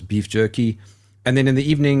would know it as beef jerky, and then in the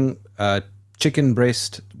evening, chicken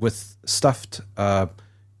breast with stuffed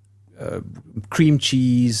cream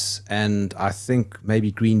cheese, and I think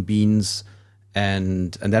maybe green beans,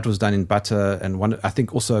 and that was done in butter, and I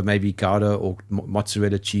think also maybe Gouda or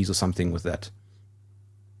mozzarella cheese or something with that.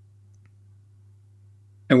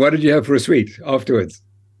 And what did you have for a sweet afterwards?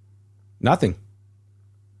 Nothing.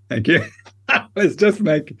 Thank you. I was just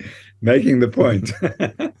making the point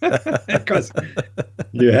because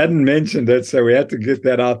you hadn't mentioned it, so we had to get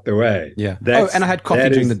that out the way. Yeah. And I had coffee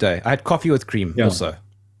during the day. I had coffee with cream also.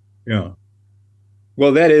 Yeah.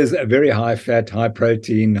 Well, that is a very high fat, high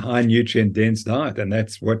protein, high nutrient dense diet, and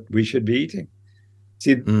that's what we should be eating.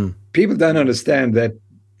 See, people don't understand that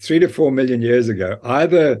 3 to 4 million years ago,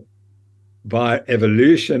 either by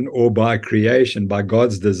evolution or by creation, by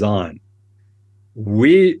God's design,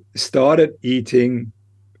 we started eating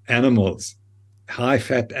animals, high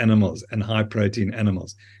fat animals and high protein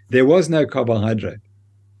animals. There was no carbohydrate.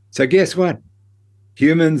 So guess what?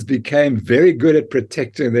 Humans became very good at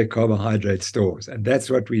protecting their carbohydrate stores. And that's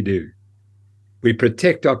what we do. We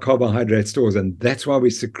protect our carbohydrate stores. And that's why we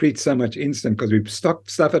secrete so much insulin, because we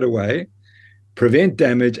stuff it away, prevent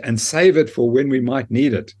damage, and save it for when we might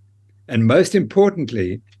need it. And most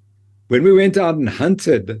importantly, when we went out and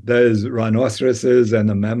hunted those rhinoceroses and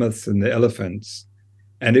the mammoths and the elephants,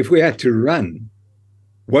 and if we had to run,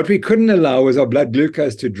 what we couldn't allow was our blood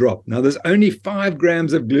glucose to drop. Now, there's only 5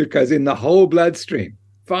 grams of glucose in the whole bloodstream.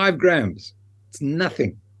 5 grams. It's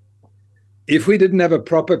nothing. If we didn't have a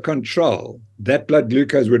proper control, that blood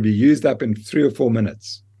glucose would be used up in 3 or 4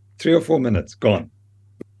 minutes. 3 or 4 minutes, gone.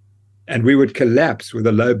 And we would collapse with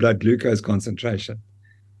a low blood glucose concentration.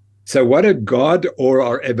 So what did God or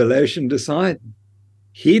our evolution decide?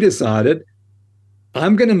 He decided,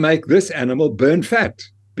 I'm going to make this animal burn fat,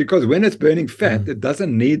 because when it's burning fat, it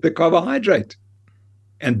doesn't need the carbohydrate.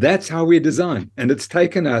 And that's how we design. And it's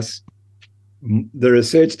taken us, the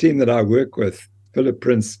research team that I work with, Philip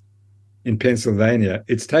Prince in Pennsylvania,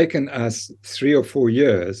 it's taken us 3 or 4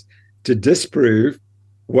 years to disprove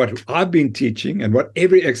what I've been teaching and what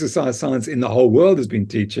every exercise science in the whole world has been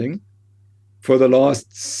teaching for the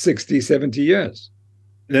last 60, 70 years.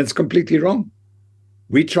 And it's completely wrong.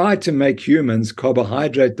 We try to make humans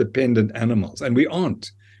carbohydrate-dependent animals, and we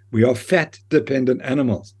aren't. We are fat-dependent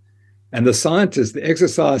animals. And the scientists, the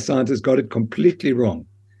exercise scientists, got it completely wrong.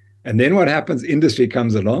 And then what happens? Industry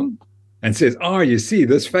comes along and says, you see,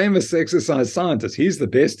 this famous exercise scientist, he's the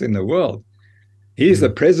best in the world. He's the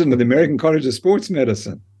president of the American College of Sports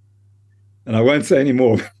Medicine. And I won't say any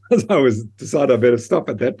more because I decided I better stop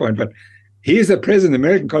at that point. But he's the president of the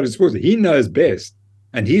American College of Sports. He knows best.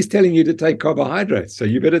 And he's telling you to take carbohydrates. So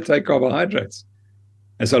you better take carbohydrates.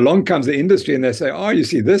 And so along comes the industry and they say, you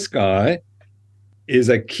see, this guy is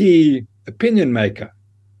a key opinion maker.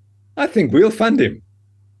 I think we'll fund him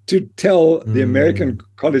to tell the American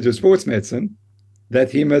College of Sports Medicine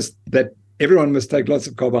that everyone must take lots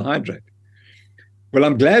of carbohydrate. Well,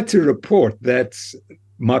 I'm glad to report that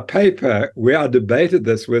my paper, where I debated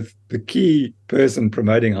this with the key person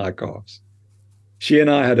promoting high carbs, she and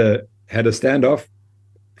I had a standoff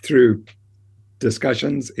through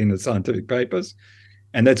discussions in the scientific papers.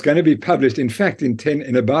 And that's going to be published, in fact,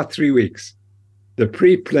 in about 3 weeks. The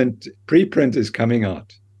preprint is coming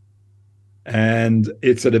out. And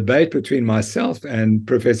it's a debate between myself and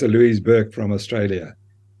Professor Louise Burke from Australia.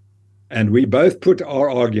 And we both put our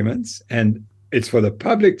arguments, and it's for the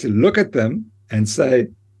public to look at them and say,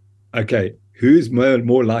 okay, who's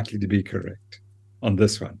more likely to be correct on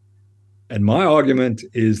this one? And my argument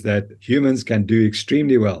is that humans can do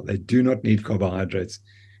extremely well. They do not need carbohydrates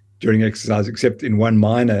during exercise, except in one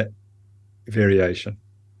minor variation.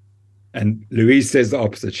 And Louise says the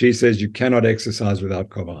opposite. She says you cannot exercise without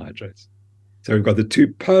carbohydrates. So we've got the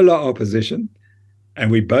two polar opposition,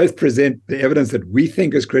 and we both present the evidence that we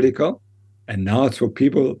think is critical, and now it's for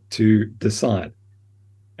people to decide.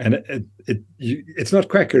 And it's not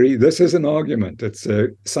quackery. This is an argument. It's a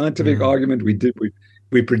scientific argument.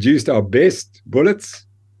 We produced our best bullets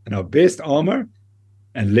and our best armor,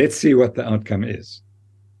 and let's see what the outcome is.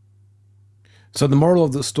 So the moral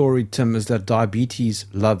of the story, Tim, is that diabetes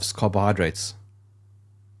loves carbohydrates.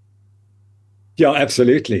 Yeah,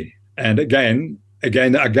 absolutely. And again,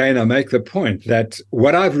 I make the point that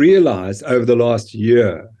what I've realized over the last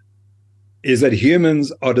year is that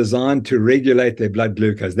humans are designed to regulate their blood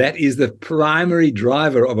glucose. That is the primary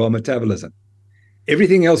driver of our metabolism.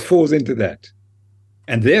 Everything else falls into that.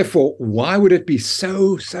 And therefore, why would it be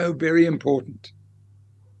so very important?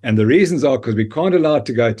 And the reasons are because we can't allow it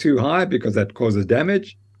to go too high because that causes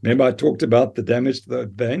damage. Remember, I talked about the damage to the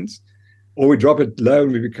veins. Or we drop it low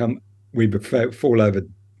and we fall over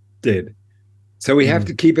dead. So we have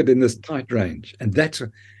to keep it in this tight range. And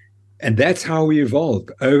that's how we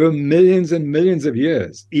evolved over millions and millions of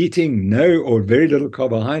years, eating no or very little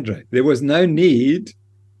carbohydrate. There was no need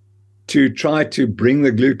to try to bring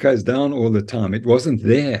the glucose down all the time. It wasn't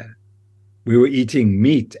there. We were eating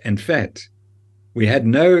meat and fat. We had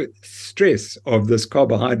no stress of this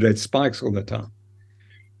carbohydrate spikes all the time.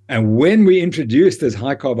 And when we introduced these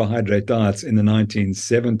high carbohydrate diets in the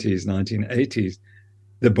 1970s, 1980s,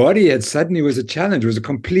 the body suddenly was a challenge. It was a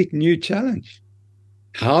complete new challenge.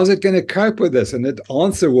 How's it going to cope with this? And the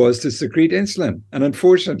answer was to secrete insulin. And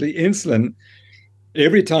unfortunately, insulin,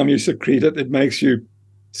 every time you secrete it, it makes you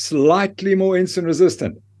slightly more insulin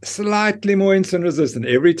resistant.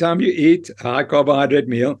 Every time you eat a high carbohydrate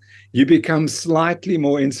meal, you become slightly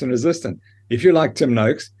more insulin resistant. If you're like Tim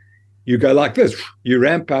Noakes, you go like this, you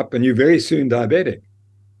ramp up and you're very soon diabetic.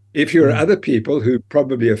 If you're other people who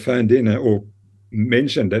probably have phoned in or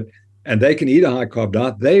mentioned it, and they can eat a high carb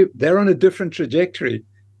diet, they're on a different trajectory,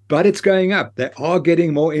 but it's going up. They are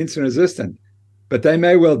getting more insulin resistant, but they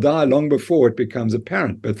may well die long before it becomes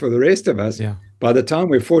apparent. But for the rest of us, by the time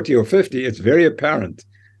we're 40 or 50, it's very apparent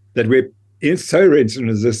that we're so insulin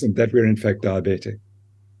resistant that we're in fact diabetic.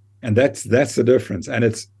 And that's the difference. And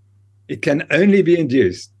it can only be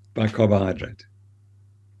induced by carbohydrate.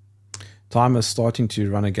 Time is starting to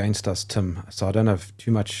run against us, Tim. So I don't have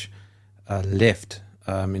too much left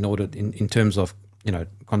in terms of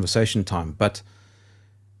conversation time. But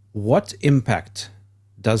what impact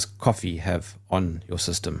does coffee have on your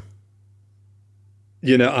system?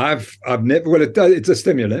 I've never. Well, it does. It's a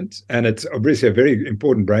stimulant, and it's obviously a very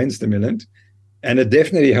important brain stimulant, and it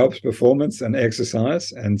definitely helps performance and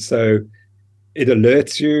exercise. And so, it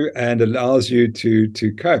alerts you and allows you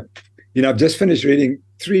to cope. I've just finished reading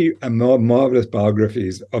 3 marvelous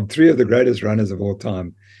biographies of 3 of the greatest runners of all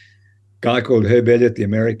time. Guy called Herb Elliott, the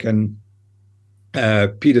American,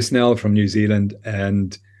 Peter Snell from New Zealand,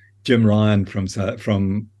 and Jim Ryan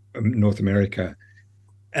from North America.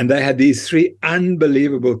 And they had these 3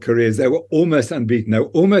 unbelievable careers. They were almost unbeaten. They were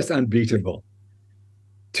almost unbeatable.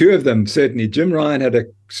 2 of them, certainly. Jim Ryan had a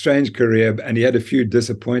strange career and he had a few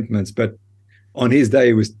disappointments, but on his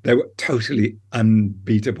day, they were totally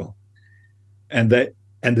unbeatable. And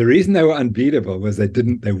the reason they were unbeatable was they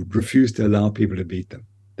refused to allow people to beat them.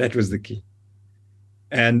 That was the key.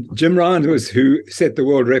 And Jim Ryan was who set the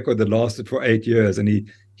world record that lasted for 8 years. And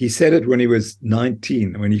he set it when he was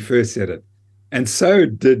 19, when he first set it. And so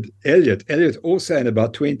did Elliott. Elliott also in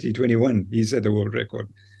about 2021, he set the world record.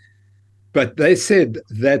 But they said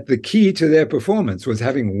that the key to their performance was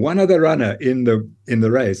having one other runner in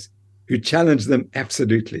the race who challenged them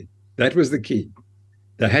absolutely. That was the key.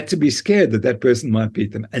 They had to be scared that person might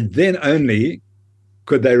beat them. And then only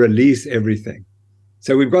could they release everything.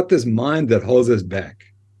 So we've got this mind that holds us back.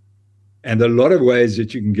 And there are a lot of ways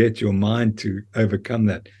that you can get your mind to overcome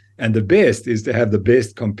that. And the best is to have the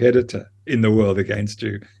best competitor in the world against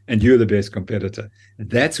you, and you're the best competitor.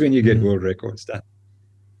 That's when you get world records done.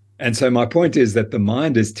 And so my point is that the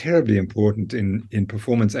mind is terribly important in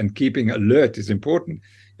performance, and keeping alert is important.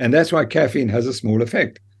 And that's why caffeine has a small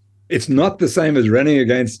effect. It's not the same as running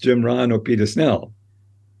against Jim Ryan or Peter Snell,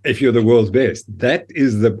 if you're the world's best. That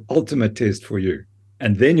is the ultimate test for you.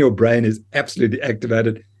 And then your brain is absolutely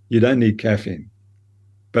activated. You don't need caffeine.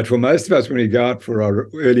 But for most of us, when we go out for our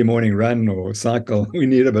early morning run or cycle, we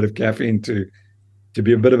need a bit of caffeine to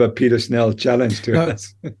be a bit of a Peter Snell challenge to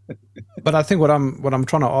us. But I think what I'm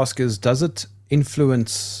trying to ask is, does it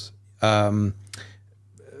influence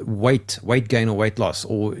weight gain or weight loss,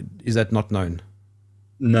 or is that not known?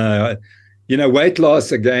 No, weight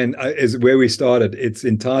loss again is where we started. It's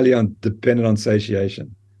entirely dependent on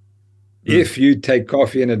satiation. If you take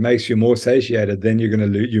coffee and it makes you more satiated, then you're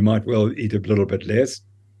going to you might well eat a little bit less,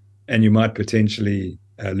 and you might potentially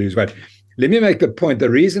lose weight. Let me make the point. The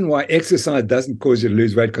reason why exercise doesn't cause you to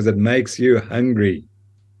lose weight because it makes you hungry.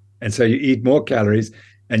 And so you eat more calories,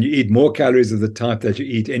 and you eat more calories of the type that you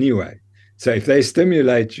eat anyway. So if they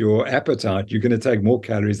stimulate your appetite, you're going to take more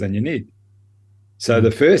calories than you need. So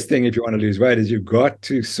the first thing, if you want to lose weight, is you've got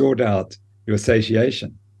to sort out your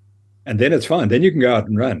satiation. And then it's fine. Then you can go out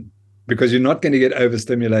and run, because you're not going to get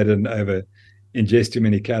overstimulated and over ingest too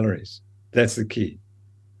many calories. That's the key.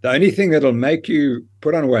 The only thing that'll make you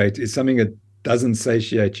put on weight is something that doesn't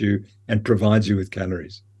satiate you and provides you with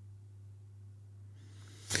calories.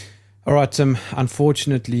 All right, Tim.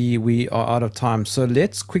 Unfortunately, we are out of time. So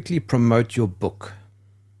let's quickly promote your book.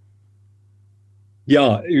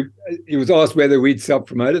 Yeah, he was asked whether we'd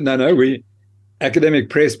self-promote it. No, Academic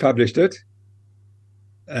Press published it.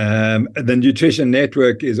 The Nutrition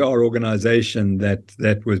Network is our organization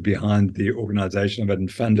that was behind the organization of it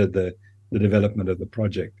and funded the development of the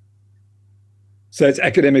project. So it's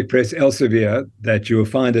Academic Press Elsevier that you will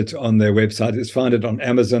find it on their website. It's find it on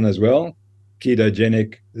Amazon as well.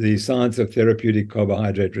 Ketogenic, the Science of Therapeutic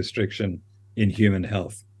Carbohydrate Restriction in Human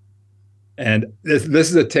Health. And this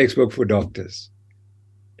is a textbook for doctors.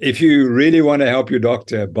 If you really want to help your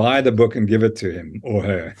doctor, buy the book and give it to him or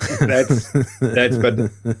her. But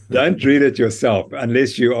don't read it yourself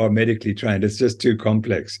unless you are medically trained. It's just too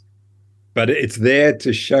complex. But it's there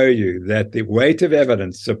to show you that the weight of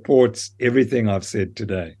evidence supports everything I've said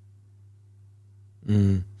today.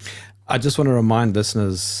 I just want to remind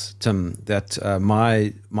listeners, Tim, that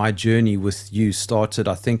my journey with you started,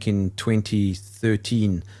 I think, in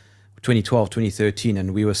 2012, 2013,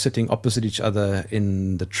 and we were sitting opposite each other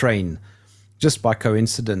in the train just by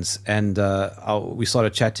coincidence. And we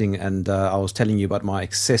started chatting, and I was telling you about my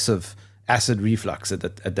excessive acid reflux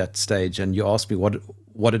at that stage. And you asked me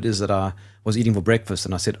what it is that I was eating for breakfast.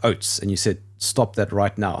 And I said oats. And you said, stop that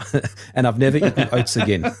right now. And I've never eaten oats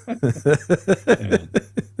again. Yeah.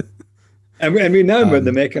 And we know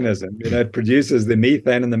the mechanism. It produces the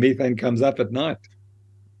methane, and the methane comes up at night.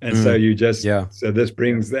 And so you just, so this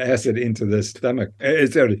brings the acid into the stomach,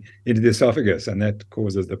 into the esophagus, and that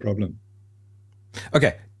causes the problem.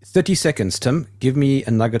 Okay, 30 seconds, Tim. Give me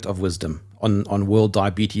a nugget of wisdom on World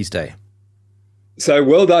Diabetes Day. So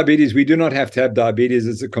World Diabetes, we do not have to have diabetes.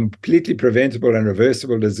 It's a completely preventable and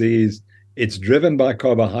reversible disease. It's driven by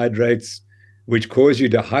carbohydrates, which cause you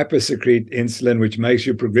to hypersecrete insulin, which makes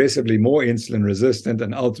you progressively more insulin resistant.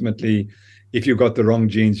 And ultimately, if you've got the wrong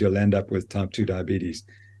genes, you'll end up with type 2 diabetes.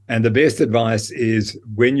 And the best advice is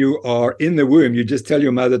when you are in the womb, you just tell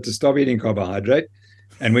your mother to stop eating carbohydrate.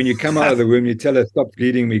 And when you come out of the womb, you tell her, stop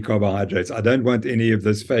feeding me carbohydrates. I don't want any of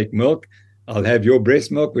this fake milk. I'll have your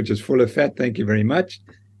breast milk, which is full of fat. Thank you very much.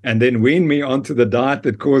 And then wean me onto the diet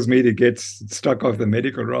that caused me to get stuck off the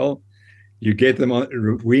medical roll. You get them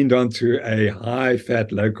weaned onto a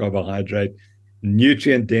high-fat, low-carbohydrate,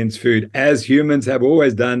 nutrient-dense food, as humans have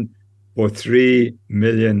always done for 3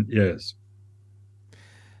 million years.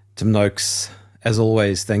 Tim Noakes, as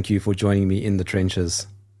always, thank you for joining me in the trenches.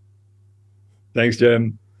 Thanks,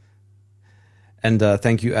 Jerm. And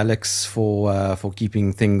thank you, Alex, for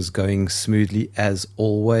keeping things going smoothly, as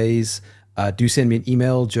always. Do send me an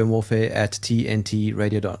email,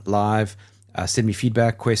 germwarfare@tntradio.live. Send me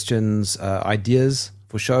feedback, questions, ideas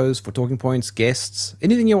for shows, for talking points, guests,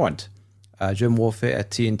 anything you want.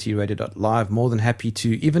 germwarfare@tntradio.live. More than happy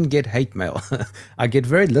to even get hate mail. I get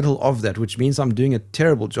very little of that, which means I'm doing a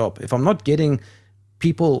terrible job. If I'm not getting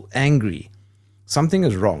people angry, something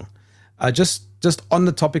is wrong. Just on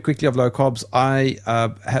the topic quickly of low carbs,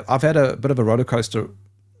 I've had a bit of a roller coaster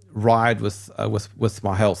ride with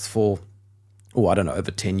my health for, I don't know,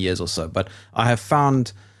 over 10 years or so. But I have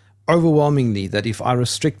found overwhelmingly that if I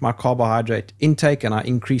restrict my carbohydrate intake and I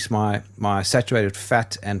increase my saturated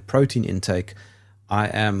fat and protein intake, I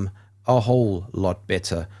am a whole lot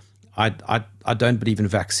better. I don't believe in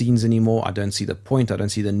vaccines anymore. I don't see the point. I don't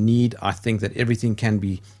see the need. I think that everything can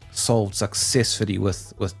be solved successfully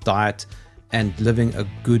with diet and living a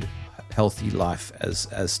good, healthy life,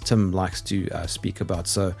 as Tim likes to speak about.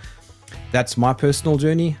 So That's my personal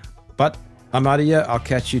journey. But I'm out of here. I'll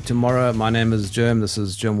catch you tomorrow. My name is Jerm. This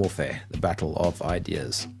is Jerm Warfare, the battle of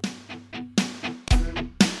ideas.